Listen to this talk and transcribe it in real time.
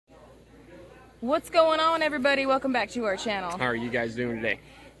What's going on, everybody? Welcome back to our channel. How are you guys doing today?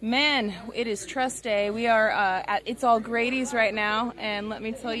 Man, it is TRUSS Day. We are at It's All Grady's right now, and let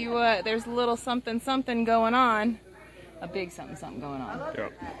me tell you what, there's a little something going on. A big something going on.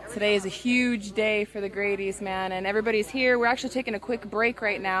 Yep. Today is a huge day for the Grady's, man, and everybody's here. We're actually taking a quick break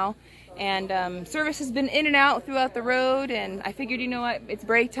right now, and service has been in and out throughout the road, and I figured, you know what, it's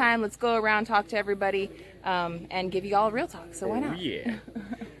break time. Let's go around, talk to everybody, and give you all a real talk. So why not? Yeah.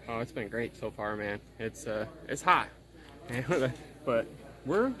 Oh, it's been great so far, man. It's hot, but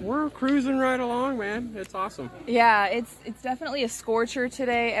we're cruising right along, man. It's awesome. Yeah, it's definitely a scorcher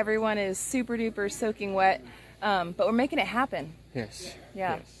today. Everyone is super duper soaking wet, but we're making it happen. Yes.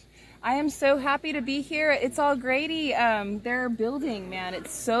 Yeah. Yes. I am so happy to be here. It's All Grady. They're building, man.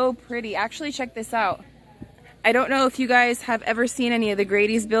 It's so pretty. Actually, check this out. I don't know if you guys have ever seen any of the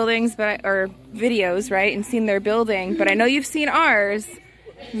Grady's buildings, or videos, right, and seen their building, but I know you've seen ours.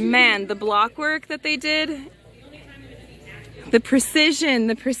 Man, the block work that they did, the precision,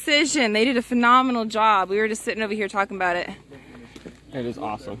 they did a phenomenal job. We were just sitting over here talking about it. It is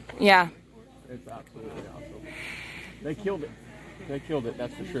awesome. Yeah. It's absolutely awesome. They killed it. They killed it,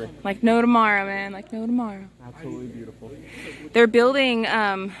 that's for sure. Like no tomorrow, man. Like no tomorrow. Absolutely beautiful. They're building,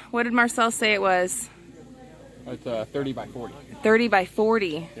 what did Marcel say it was? It's 30 by 40. 30 by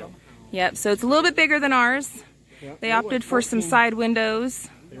 40. Yep. Yep, so it's a little bit bigger than ours. Yep. They opted for some side windows.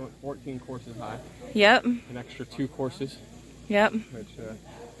 They went 14 courses high. Yep. An extra 2 courses. Yep. Which,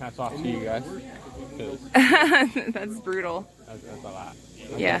 hats off to you guys. That's brutal. That's a lot.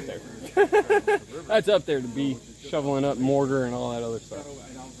 That's yeah. Up there. That's up there to be shoveling up mortar and all that other stuff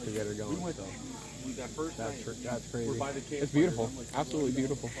to get her going. So. That's crazy. It's beautiful. Absolutely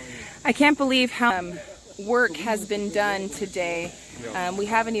beautiful. I can't believe how work has been done today. We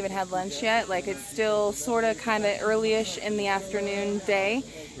haven't even had lunch yet. Like, it's still sort of kind of early-ish in the afternoon day.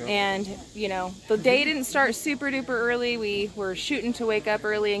 And, you know, the day didn't start super duper early. We were shooting to wake up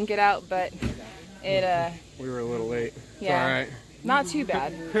early and get out, but it we were a little late. Yeah. It's all right. Not too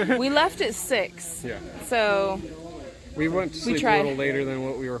bad. We left at 6. Yeah. So we went to sleep a little later than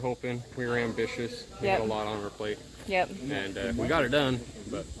what we were hoping. We were ambitious. We had a lot on our plate. Yep. And we got it done,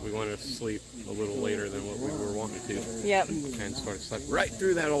 but we wanted to sleep a little later than what we were wanting to. Yep. And sort of slept right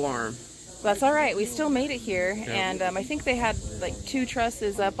through that alarm. That's all right. We still made it here, and I think they had like 2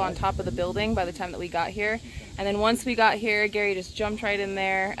 trusses up on top of the building by the time that we got here. And then once we got here, Gary just jumped right in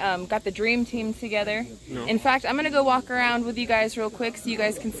there, got the dream team together. No. In fact, I'm going to go walk around with you guys real quick so you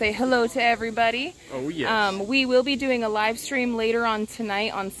guys can say hello to everybody. Oh, yes. We will be doing a live stream later on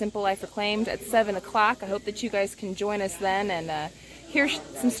tonight on SimpleLifeReclaimed at 7 o'clock. I hope that you guys can join us then and hear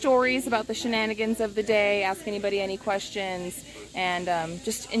some stories about the shenanigans of the day, ask anybody any questions, and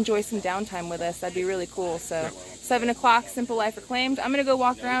just enjoy some downtime with us. That'd be really cool. So 7 o'clock, SimpleLifeReclaimed. I'm going to go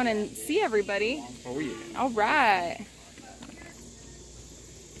walk around and see everybody. Oh, yeah. All right.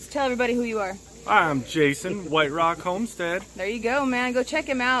 Let's tell everybody who you are. I'm Jason, White Rock Homestead. There you go, man. Go check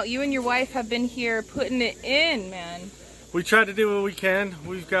him out. You and your wife have been here putting it in, man. We try to do what we can.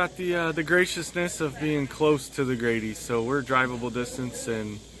 We've got the graciousness of being close to the Grady's, so we're drivable distance,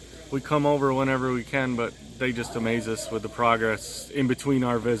 and we come over whenever we can, but they just amaze us with the progress in between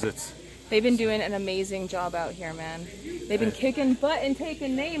our visits. They've been doing an amazing job out here, man. They've been kicking butt and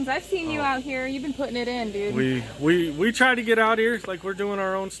taking names. I've seen you out here. You've been putting it in, dude. We try to get out here. It's like we're doing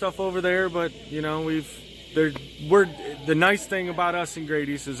our own stuff over there, but you know, the nice thing about us and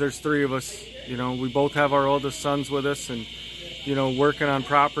Grady's is there's 3 of us. You know, we both have our oldest sons with us, and you know, working on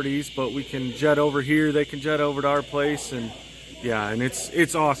properties, but we can jet over here, they can jet over to our place, and yeah, and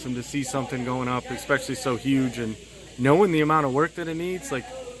it's awesome to see something going up, especially so huge, and knowing the amount of work that it needs. Like,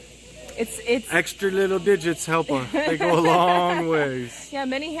 it's extra little digits help they go a long ways. Yeah,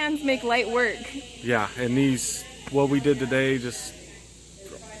 many hands make light work. Yeah, and what we did today, just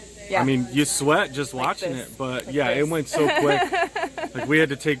I mean, you sweat just watching it, but yeah, it went so quick. Like, we had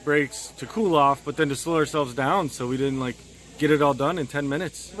to take breaks to cool off, but then to slow ourselves down so we didn't like get it all done in 10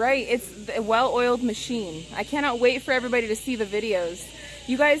 minutes. Right, it's a well-oiled machine. I cannot wait for everybody to see the videos.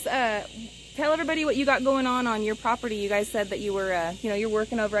 You guys, tell everybody what you got going on your property. You guys said that you were, you know, you're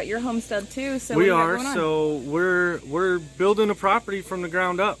working over at your homestead too. So we are. So we're building a property from the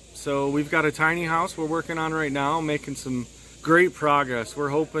ground up. So we've got a tiny house we're working on right now, making some great progress. We're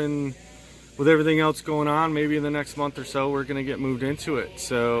hoping, with everything else going on, maybe in the next month or so, we're gonna get moved into it.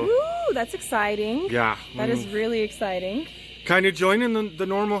 So, ooh, that's exciting. Yeah, that is really exciting. Kind of joining the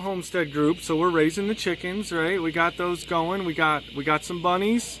normal homestead group. So we're raising the chickens, right? We got those going. We got some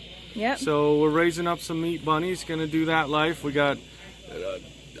bunnies. Yep. So we're raising up some meat bunnies. Gonna do that life. We got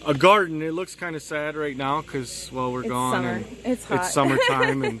a garden. It looks kind of sad right now because, well, we're gone. Summer. And it's hot. It's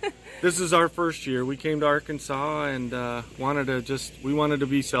summertime, and this is our first year. We came to Arkansas and wanted to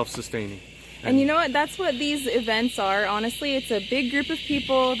be self-sustaining. And you know what? That's what these events are. Honestly, it's a big group of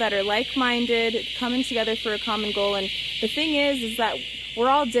people that are like-minded, coming together for a common goal. And the thing is that we're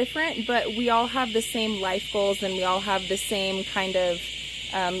all different, but we all have the same life goals, and we all have the same kind of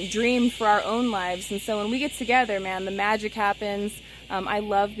dream for our own lives. And so when we get together, man, the magic happens. I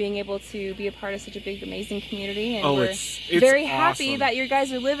love being able to be a part of such a big, amazing community, and we're it's very awesome. happy that you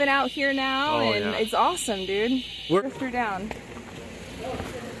guys are living out here now, and yeah. it's awesome, dude. We're Lift her down.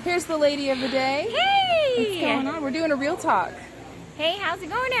 Here's the lady of the day. Hey! What's going on? We're doing a real talk. Hey, how's it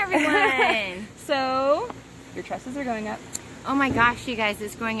going, everyone? So, your trusses are going up. Oh my gosh, you guys,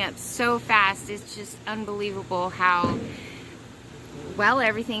 it's going up so fast. It's just unbelievable how well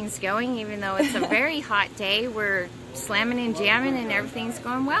everything's going, even though it's a very hot day. We're slamming and jamming and everything's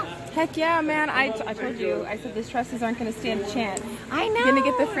going well. Heck yeah, man. I told you, I said these trusses aren't going to stand a chance. I know. We're going to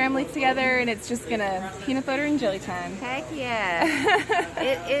get the family together, and it's just going to peanut butter and jelly time. Heck yeah.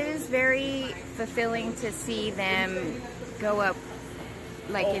 It is very fulfilling to see them go up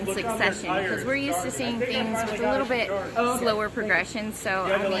like in succession, because we're used to seeing things with a little bit slower progression. So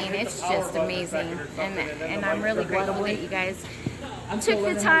I mean, it's just amazing, and I'm really grateful that you guys took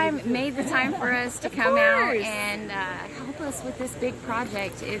the time, made the time for us to come out and help us with this big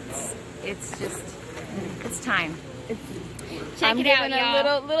project. It's time. Check it out,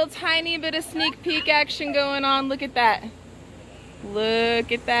 y'all. A little tiny bit of sneak peek action going on. Look at that. Look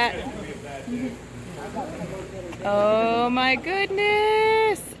at that. Oh my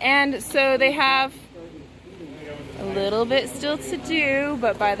goodness. And so they have a little bit still to do,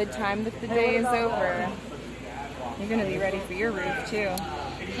 but by the time that the day is over, you're gonna be ready for your roof too.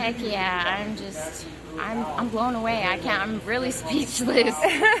 Heck yeah, I'm blown away. I'm really speechless.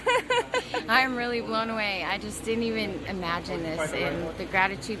 I'm really blown away. I just didn't even imagine this, and the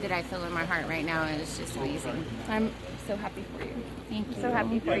gratitude that I feel in my heart right now is just amazing. I'm so happy for you. Thank you. So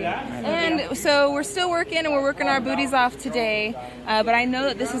happy for you. And so we're still working, and we're working our booties off today, but I know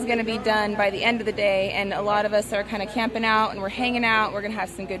that this is going to be done by the end of the day, and a lot of us are kind of camping out, and we're hanging out. We're going to have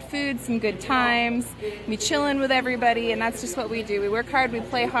some good food, some good times, be chilling with everybody, and that's just what we do. We work hard, we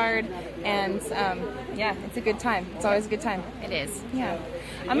play hard, and yeah, it's a good time. It's always a good time. It is. Yeah.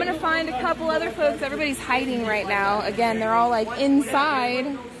 I'm going to find a couple other folks. Everybody's hiding right now. Again, they're all like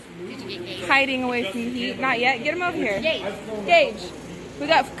inside, hiding away from the heat. Not yet. Get him over here. Gage. We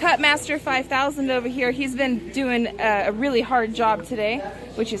got Cutmaster 5000 over here. He's been doing a really hard job today,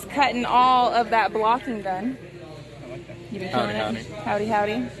 which is cutting all of that blocking done. You been killing it? Howdy,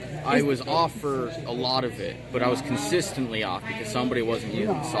 howdy. I was off for a lot of it, but I was consistently off because somebody wasn't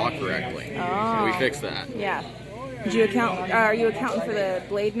using the saw correctly. Oh. So we fixed that. Yeah. Did you account? Are you accounting for the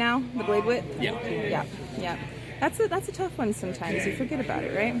blade now? The blade width? Yeah. Yeah. Yeah. That's a tough one sometimes. You forget about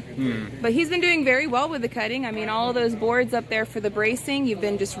it, right? But he's been doing very well with the cutting. I mean, all of those boards up there for the bracing, you've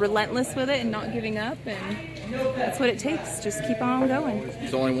been just relentless with it and not giving up, and that's what it takes. Just keep on going.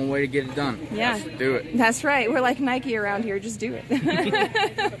 There's only one way to get it done. Yeah. Just do it. That's right. We're like Nike around here. Just do it.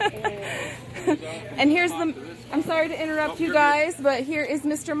 And here's the... I'm sorry to interrupt you guys, but here is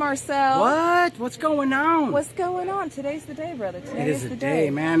Mr. Marcel. What? What's going on? What's going on? Today's the day, brother. Today It is the day,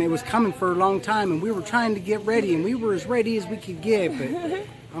 man. It was coming for a long time, and we were trying to get ready, and we were as ready as we could get, but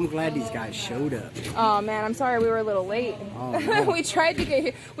I'm glad these guys showed up. Oh, man, I'm sorry we were a little late. Oh, no. We tried to get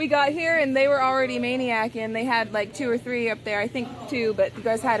here. We got here, and they were already maniacing. They had like 2 or 3 up there. I think 2, but you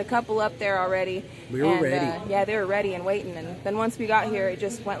guys had a couple up there already. We were ready. Yeah, they were ready and waiting, and then once we got here, it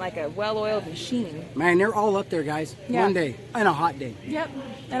just went like a well-oiled machine. Man, they're all up there, guys. Yeah. One day, and a hot day. Yep,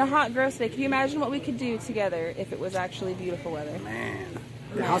 and a hot, gross day. Can you imagine what we could do together if it was actually beautiful weather? Man,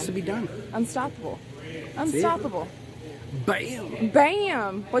 it has to be done. Unstoppable. Unstoppable. Bam!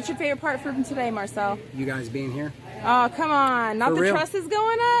 Bam! What's your favorite part from today, Marcel? You guys being here. Oh, come on. Not For the real? trusses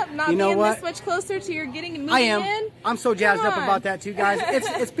going up? Not You know being what? this much closer to your moving I am. in? I'm so jazzed Come up on. about that too, guys.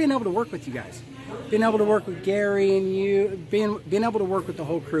 It's being able to work with you guys. Being able to work with Gary and you, being able to work with the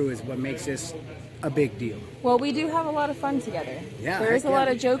whole crew is what makes this a big deal. Well, we do have a lot of fun together. Yeah, There is a heck lot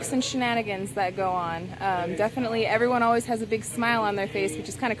yeah. of jokes and shenanigans that go on. Definitely, everyone always has a big smile on their face, which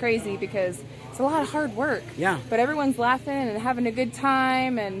is kind of crazy because it's a lot of hard work. Yeah. But everyone's laughing and having a good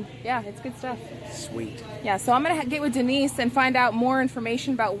time, and yeah, it's good stuff. Sweet. Yeah, so I'm going to get with Denise and find out more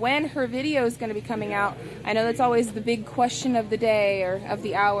information about when her video is going to be coming out. I know that's always the big question of the day, or of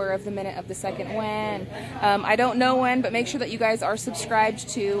the hour, of the minute, of the second, when. I don't know when, but make sure that you guys are subscribed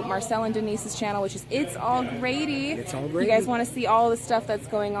to Marcel and Denise's channel, which is It's All Grady. It's All If Grady. you guys want to see all the stuff that's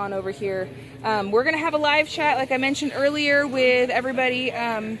going on over here. We're going to have a live chat, like I mentioned earlier, with everybody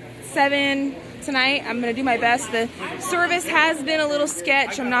 7 tonight. I'm gonna do my best. The service has been a little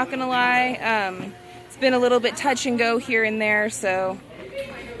sketch, I'm not gonna lie. It's been a little bit touch and go here and there, so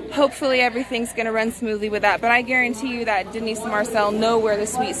hopefully everything's gonna run smoothly with that. But I guarantee you that Denise and Marcel know where the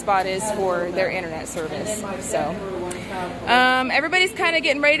sweet spot is for their internet service. So everybody's kind of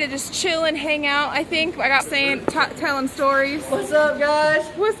getting ready to just chill and hang out, I think. I got saying, tell them stories. What's up, guys?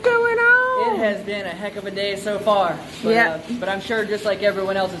 What's going on? It has been a heck of a day so far. But, yeah. But I'm sure, just like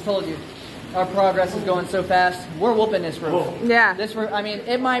everyone else has told you, our progress is going so fast. We're whooping this roof. Yeah. This roof, I mean,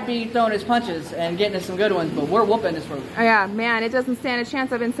 it might be throwing us punches and getting us some good ones, but we're whooping this roof. Yeah, man, it doesn't stand a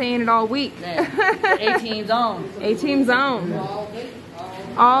chance. I've been saying it all week. Man, A-team's on. A-team's on.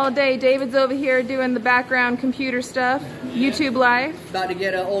 All day. David's over here doing the background computer stuff. YouTube live. About to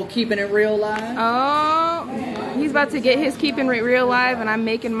get an old Keeping It Real live. Oh, he's about to get his Keeping It Real live, and I'm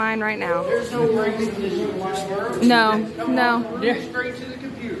making mine right now. No. Straight to the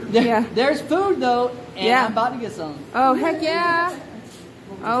computer. Yeah. There's food though, and Yeah. I'm about to get some. Oh, heck yeah.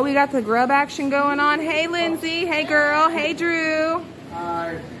 Oh, we got the grub action going on. Hey, Lindsay. Hey, girl. Hey, Drew.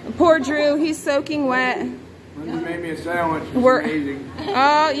 Poor Drew. He's soaking wet. You made me a sandwich. It's We're- amazing.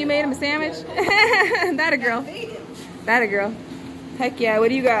 Oh, you made him a sandwich? That a girl. That a girl. Heck yeah. What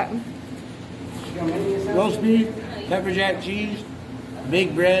do you got? Roast beef, pepper jack cheese,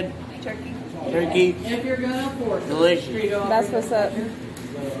 big bread, turkey, If you're gonna force it, delicious. That's what's up.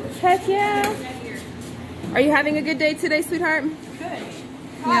 Heck yeah. Are you having a good day today, sweetheart? Good.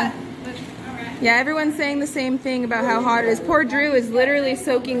 Yeah. Yeah, everyone's saying the same thing about how hot it is. Poor Drew is literally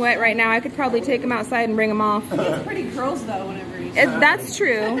soaking wet right now. I could probably take him outside and bring him off. It's pretty curls though whenever he's That's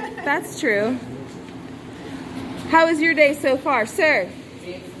true. That's true. How is your day so far, sir?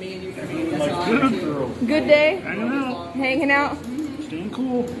 Good day? Hanging out? Staying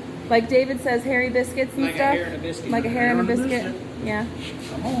cool. Like David says, hairy biscuits and Like a stuff? hair and a biscuit. Like a hair and a biscuit? Yeah.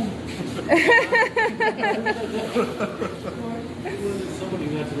 Somebody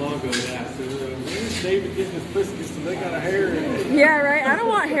not too long ago asked, where's David getting his biscuits and they got a hair in it? Yeah, right? I don't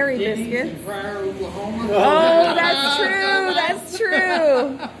want hairy biscuits. Pryor, Oklahoma. Oh, that's true. That's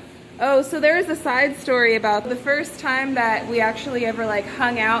true. Oh, so there's a side story about the first time that we actually ever like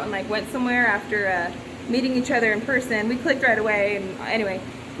hung out and like went somewhere after meeting each other in person. We clicked right away, and anyway,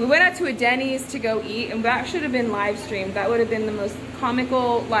 we went out to a Denny's to go eat, and that should have been live streamed. That would have been the most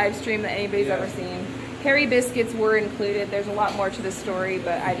comical live stream that anybody's ever seen. Hairy biscuits were included. There's a lot more to this story,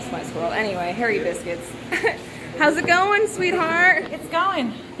 but I just went squirrel. Anyway, hairy biscuits. How's it going, sweetheart? It's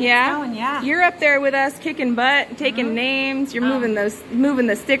going. Yeah? It's going, yeah. You're up there with us kicking butt, taking names. You're moving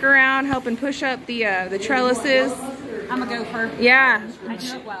the stick around, helping push up the trellises. I'm a gopher. Yeah. I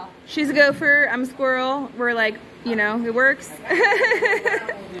do it well. She's a gopher, I'm a squirrel. We're like, you know, it works.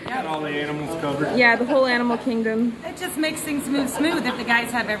 Got all the animals covered. Yeah, the whole animal kingdom. It just makes things move smooth if the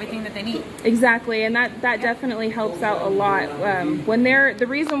guys have everything that they need. Exactly, and that definitely helps out a lot. The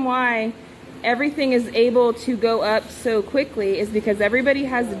reason why everything is able to go up so quickly is because everybody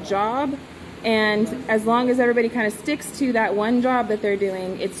has a job, and as long as everybody kind of sticks to that one job that they're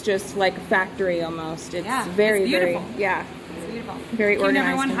doing, it's just like a factory almost. It's very, it's very, beautiful. yeah. It's beautiful. Very Keeping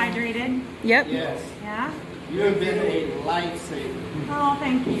organized. everyone hydrated. Yep. Yes. Yeah. You have been a lifesaver. Oh,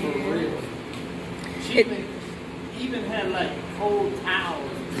 thank For you. real. She even had like cold towels.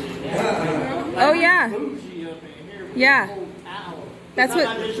 Oh yeah. Bougie up in here with Yeah. cold towels. That's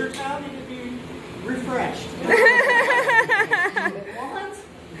what. Does your towel need to be refreshed? What?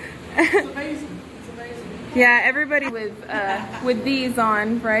 It's amazing. It's amazing. Yeah, everybody with these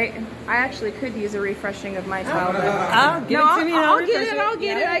on, right? I actually could use a refreshing of my towel. But Oh, give it to me and I'll refresh get it. I'll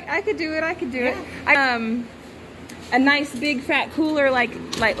get it. I could do it. I could do it. A nice big fat cooler like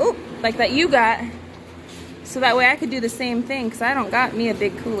that you got, so that way I could do the same thing, because I don't got me a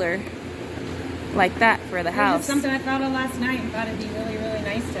big cooler like that for the It's house. something I thought of last night and thought it'd be really, really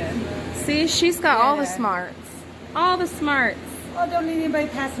nice to. See, she's got all the smarts. All the smarts. Well, don't need anybody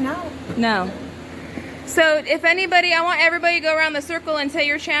passing out. No. So if anybody, I want everybody to go around the circle and say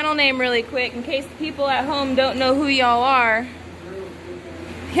your channel name really quick in case people at home don't know who y'all are.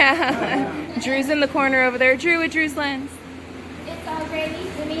 Yeah. Drew's in the corner over there. Drew with Drew's Lens. It's all gravy,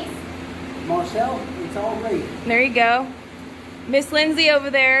 Denise. Marcel, it's all great. There you go. Miss Lindsay over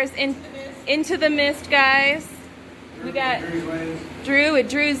there is into the mist, guys. We got Drew with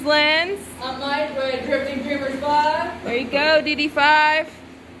Drew's Lens. I'm Mike with Drifting Dreamers 5. There you go, DD5.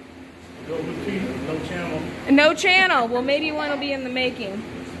 No channel. No channel. Well, maybe one will be in the making.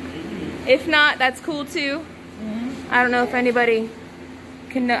 If not, that's cool too. I don't know if anybody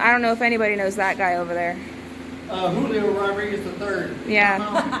can know. I don't know if anybody knows that guy over there. Julio Rodriguez III.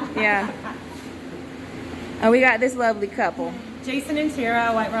 Yeah, yeah. Oh, we got this lovely couple. Jason and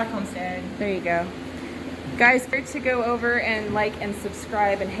Tara, White Rock Homestead. There you go. Guys, great to go over and like and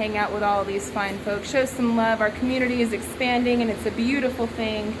subscribe and hang out with all these fine folks. Show some love. Our community is expanding and it's a beautiful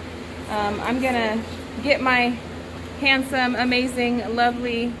thing. I'm gonna get my handsome, amazing,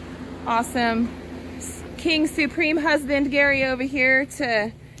 lovely, awesome King Supreme husband Gary over here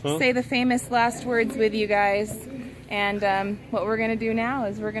to say the famous last words with you guys. And what we're gonna do now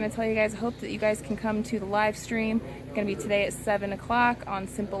is we're gonna tell you guys, I hope that you guys can come to the live stream. It's gonna be today at 7 o'clock on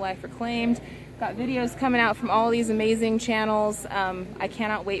Simple Life Reclaimed. Got videos coming out from all these amazing channels. I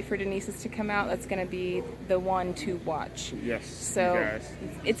cannot wait for Denise's to come out. That's gonna be the one to watch. Yes. So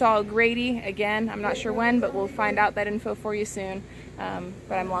it's all Grady again. I'm not sure when, but we'll find out that info for you soon.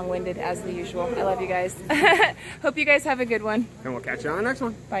 But I'm long-winded as the usual. I love you guys. Hope you guys have a good one. And we'll catch you on the next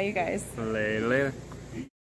one. Bye, you guys. Later.